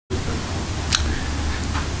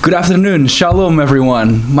Good afternoon, Shalom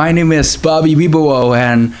everyone. My name is Bobby Wibowo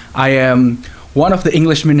and I am one of the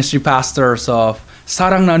English ministry pastors of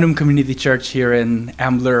Sarong Nanum Community Church here in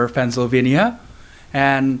Ambler, Pennsylvania.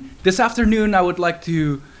 And this afternoon I would like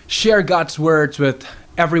to share God's words with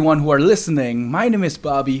everyone who are listening. My name is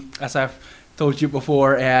Bobby, as I've told you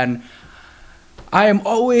before, and I am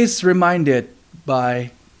always reminded by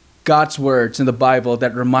God's words in the Bible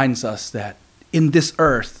that reminds us that in this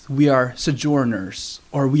earth, we are sojourners,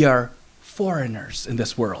 or we are foreigners in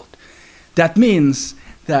this world. That means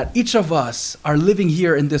that each of us are living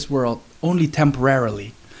here in this world only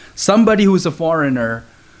temporarily. Somebody who is a foreigner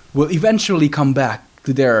will eventually come back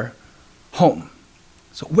to their home.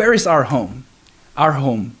 So where is our home? Our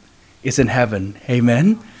home is in heaven.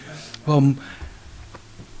 Amen? Well,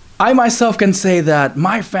 I myself can say that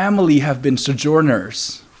my family have been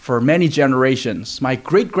sojourners for many generations. My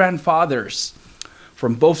great-grandfathers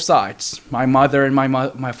from both sides, my mother and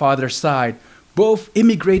my father's side, both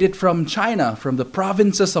immigrated from China, from the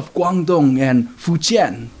provinces of Guangdong and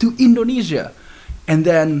Fujian to Indonesia. And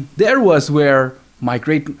then there was where my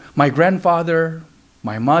grandfather,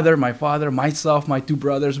 my mother, my father, myself, my two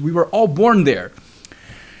brothers, we were all born there.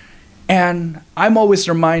 And I'm always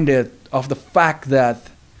reminded of the fact that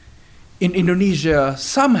in Indonesia,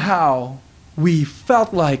 somehow we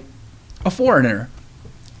felt like a foreigner.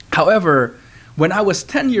 However, when I was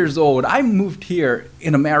 10 years old, I moved here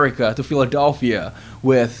in America to Philadelphia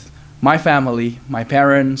with my family, my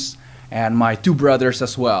parents, and my two brothers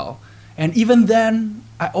as well. And even then,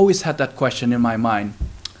 I always had that question in my mind.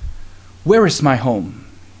 Where is my home?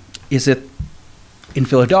 Is it in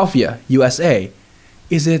Philadelphia, USA?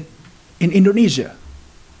 Is it in Indonesia?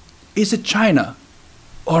 Is it China?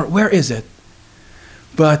 Or where is it?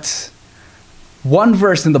 But one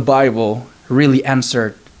verse in the Bible really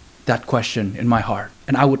answered that question in my heart,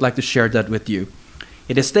 and I would like to share that with you.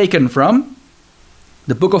 It is taken from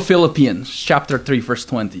the book of Philippians, chapter 3, verse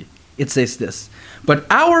 20. It says this, "But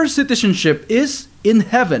our citizenship is in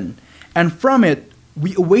heaven, and from it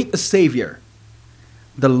we await a Savior,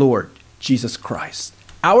 the Lord Jesus Christ."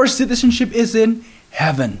 Our citizenship is in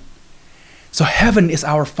heaven. So heaven is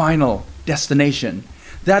our final destination.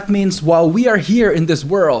 That means while we are here in this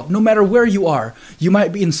world, no matter where you are, you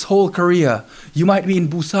might be in Seoul, Korea, you might be in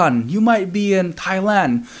Busan, you might be in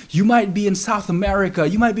Thailand, you might be in South America,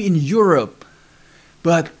 you might be in Europe.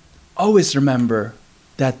 But always remember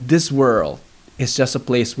that this world is just a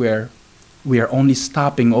place where we are only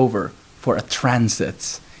stopping over for a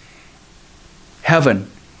transit.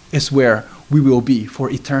 Heaven is where we will be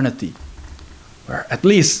for eternity. Or at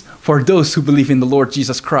least for those who believe in the Lord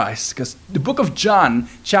Jesus Christ. Because the book of John,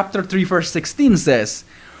 chapter 3, verse 16 says,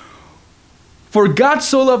 "For God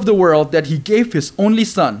so loved the world that he gave his only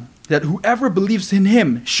Son, that whoever believes in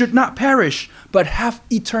him should not perish, but have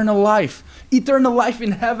eternal life." Eternal life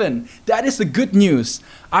in heaven. That is the good news.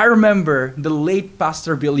 I remember the late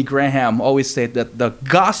Pastor Billy Graham always said that the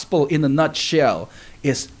gospel in a nutshell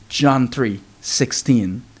is John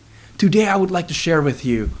 3:16. Today I would like to share with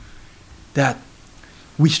you that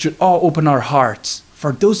we should all open our hearts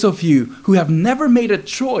for those of you who have never made a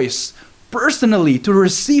choice personally to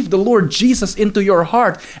receive the Lord Jesus into your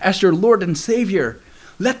heart as your Lord and Savior.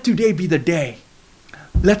 Let today be the day.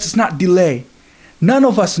 Let's not delay. None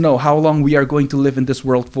of us know how long we are going to live in this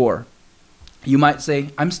world for. You might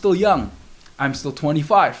say, "I'm still young. I'm still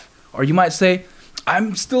 25. Or you might say,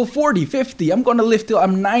 "I'm still 40, 50. I'm going to live till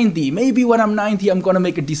I'm 90. Maybe when I'm 90, I'm going to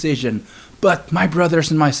make a decision." But my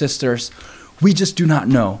brothers and my sisters, we just do not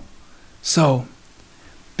know. So,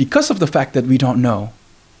 because of the fact that we don't know,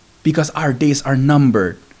 because our days are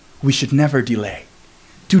numbered, we should never delay.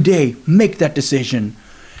 Today, make that decision.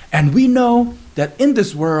 And we know that in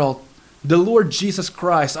this world, the Lord Jesus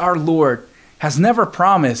Christ, our Lord, has never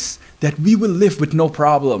promised that we will live with no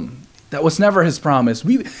problem. That was never his promise.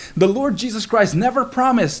 The Lord Jesus Christ never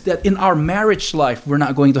promised that in our marriage life, we're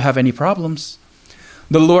not going to have any problems.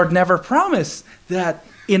 The Lord never promised that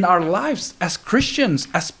in our lives as Christians,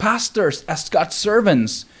 as pastors, as God's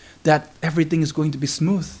servants, that everything is going to be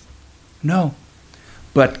smooth. No.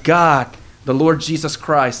 But God, the Lord Jesus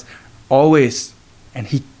Christ, always, and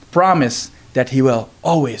he promised that he will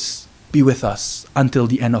always be with us until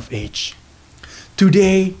the end of age.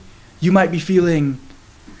 Today, you might be feeling,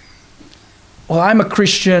 well, I'm a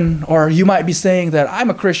Christian, or you might be saying that I'm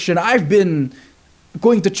a Christian. I've been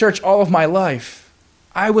going to church all of my life.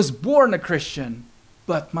 I was born a Christian.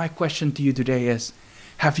 But my question to you today is,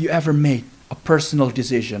 have you ever made a personal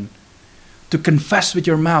decision to confess with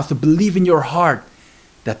your mouth, to believe in your heart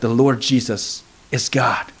that the Lord Jesus is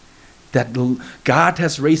God, that God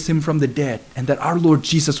has raised him from the dead, and that our Lord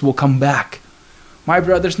Jesus will come back My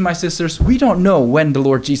brothers and my sisters, we don't know when the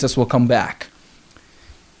Lord Jesus will come back.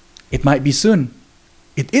 It might be soon.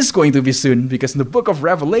 It is going to be soon, because in the book of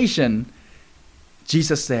Revelation,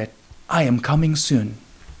 Jesus said, I am coming soon.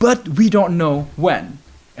 But we don't know when,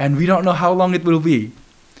 and we don't know how long it will be.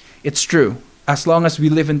 It's true. As long as we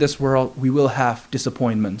live in this world, we will have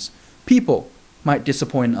disappointments. People might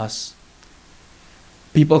disappoint us.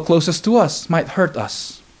 People closest to us might hurt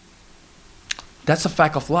us. That's a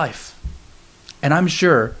fact of life. And I'm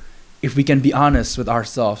sure if we can be honest with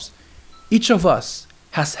ourselves, each of us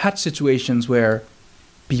has had situations where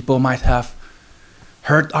people might have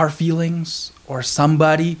hurt our feelings, or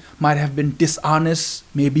somebody might have been dishonest.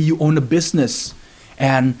 Maybe you own a business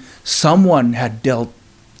and someone had dealt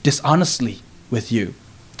dishonestly with you.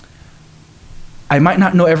 I might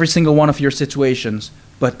not know every single one of your situations,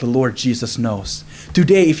 but the Lord Jesus knows.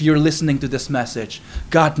 Today, if you're listening to this message,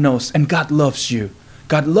 God knows and God loves you.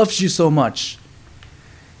 God loves you so much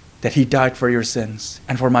that He died for your sins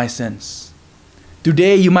and for my sins.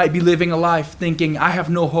 Today, you might be living a life thinking, I have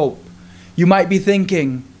no hope. You might be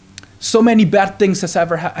thinking, so many bad things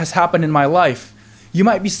has happened in my life. You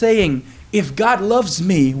might be saying, if God loves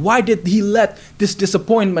me, why did He let this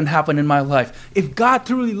disappointment happen in my life? If God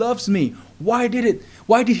truly loves me, why did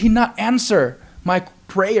He not answer my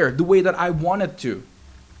prayer the way that I wanted to?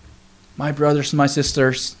 My brothers and my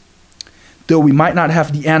sisters, though we might not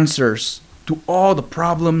have the answers to all the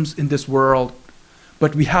problems in this world,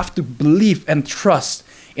 but we have to believe and trust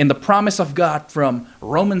in the promise of God from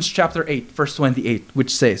Romans chapter 8, verse 28,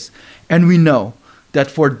 which says, and we know that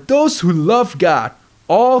for those who love God,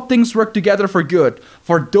 all things work together for good,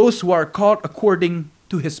 for those who are called according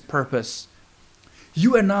to His purpose.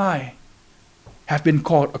 You and I have been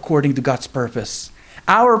called according to God's purpose.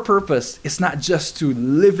 Our purpose is not just to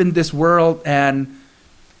live in this world and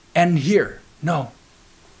end here. No.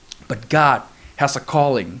 But God has a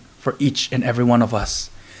calling for each and every one of us.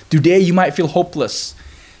 Today you might feel hopeless.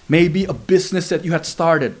 Maybe a business that you had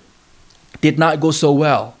started did not go so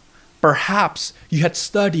well. Perhaps you had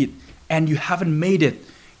studied and you haven't made it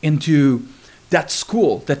into that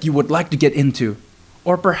school that you would like to get into.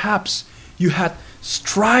 Or perhaps you had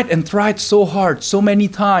tried and tried so hard so many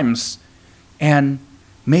times, and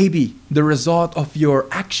maybe the result of your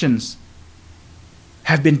actions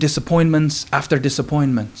have been disappointments after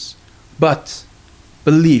disappointments. But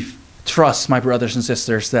believe, trust, my brothers and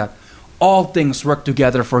sisters, that all things work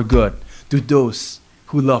together for good to those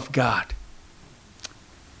who love God.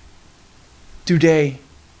 Today,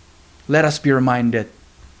 let us be reminded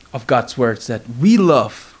of God's words that we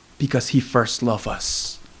love because He first loved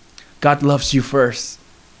us. God loves you first.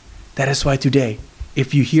 That is why today,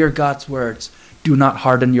 if you hear God's words, do not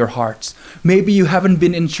harden your hearts. Maybe you haven't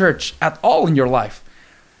been in church at all in your life,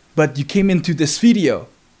 but you came into this video.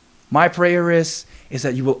 My prayer is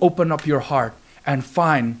that you will open up your heart and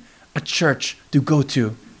find a church to go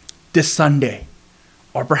to this Sunday.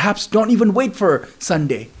 Or perhaps don't even wait for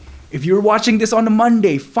Sunday. If you're watching this on a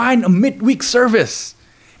Monday, find a midweek service.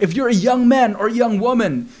 If you're a young man or young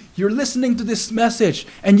woman, you're listening to this message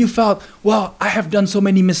and you felt, well, I have done so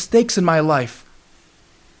many mistakes in my life.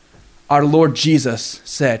 Our Lord Jesus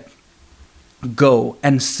said, go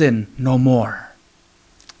and sin no more.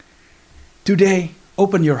 Today,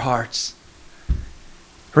 open your hearts.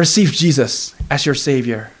 Receive Jesus as your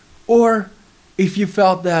Savior. Or if you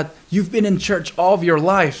felt that you've been in church all of your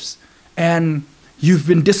lives and you've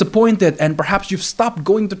been disappointed and perhaps you've stopped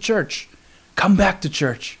going to church, come back to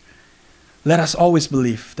church. Let us always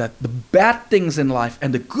believe that the bad things in life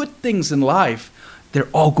and the good things in life, they're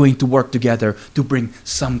all going to work together to bring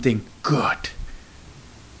something good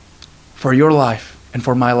for your life and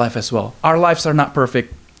for my life as well. Our lives are not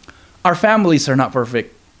perfect. Our families are not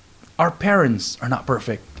perfect. Our parents are not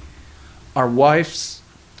perfect. Our wives,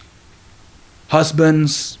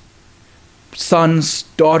 husbands, sons,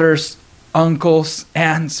 daughters, uncles,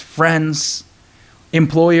 aunts, friends,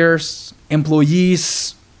 employers,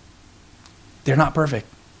 employees, they're not perfect.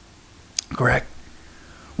 Correct?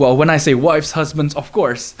 Well, when I say wives, husbands, of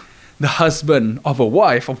course, the husband of a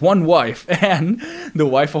wife, of one wife, and the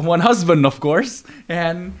wife of one husband, of course,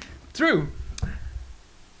 and true.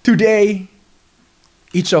 Today,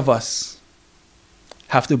 each of us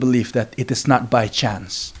have to believe that it is not by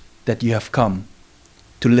chance that you have come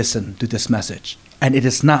to listen to this message. And it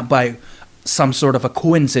is not by some sort of a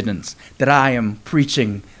coincidence that I am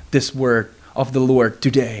preaching this word of the Lord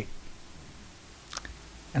today.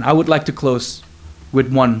 And I would like to close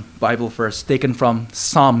with one Bible verse taken from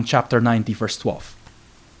Psalm chapter 90, verse 12.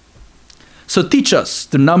 So teach us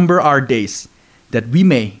to number our days that we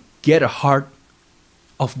may get a heart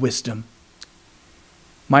of wisdom.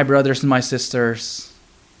 My brothers and my sisters,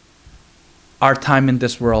 our time in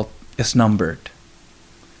this world is numbered.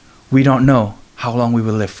 We don't know how long we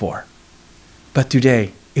will live for. But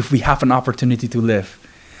today, if we have an opportunity to live,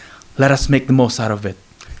 let us make the most out of it.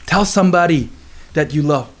 Tell somebody that you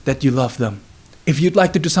love them. If you'd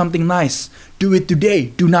like to do something nice, do it today.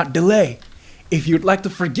 Do not delay. If you'd like to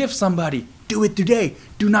forgive somebody, do it today.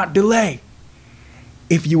 Do not delay.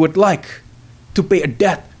 If you would like to pay a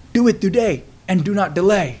debt, do it today and do not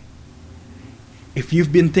delay. If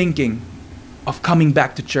you've been thinking of coming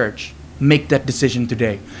back to church, make that decision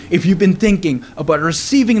today. If you've been thinking about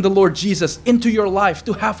receiving the Lord Jesus into your life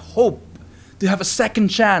to have hope, to have a second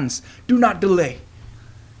chance, do not delay.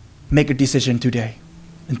 Make a decision today.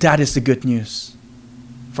 And that is the good news.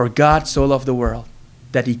 For God so loved the world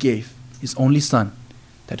that He gave His only Son,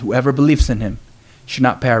 that whoever believes in Him should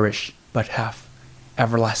not perish, but have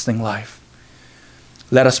everlasting life.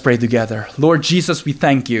 Let us pray together. Lord Jesus, we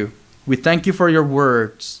thank You. We thank You for Your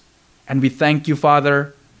words. And we thank You,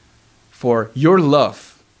 Father, for Your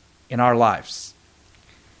love in our lives.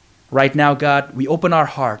 Right now, God, we open our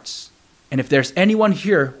hearts. And if there's anyone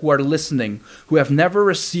here who are listening who have never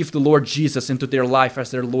received the Lord Jesus into their life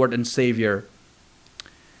as their Lord and Savior,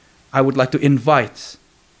 I would like to invite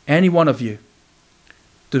any one of you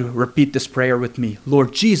to repeat this prayer with me.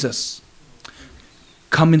 Lord Jesus,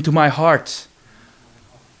 come into my heart.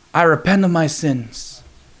 I repent of my sins.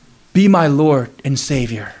 Be my Lord and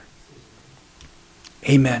Savior.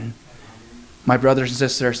 Amen. My brothers and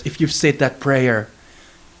sisters, if you've said that prayer,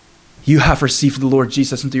 you have received the Lord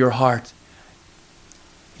Jesus into your heart.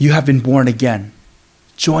 You have been born again.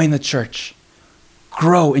 Join the church.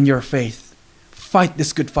 Grow in your faith. Fight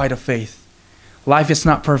this good fight of faith. Life is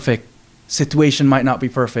not perfect. Situation might not be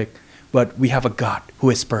perfect, but we have a God who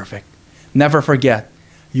is perfect. Never forget,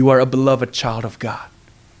 you are a beloved child of God.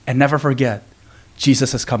 And never forget,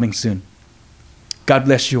 Jesus is coming soon. God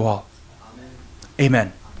bless you all.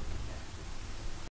 Amen. Amen.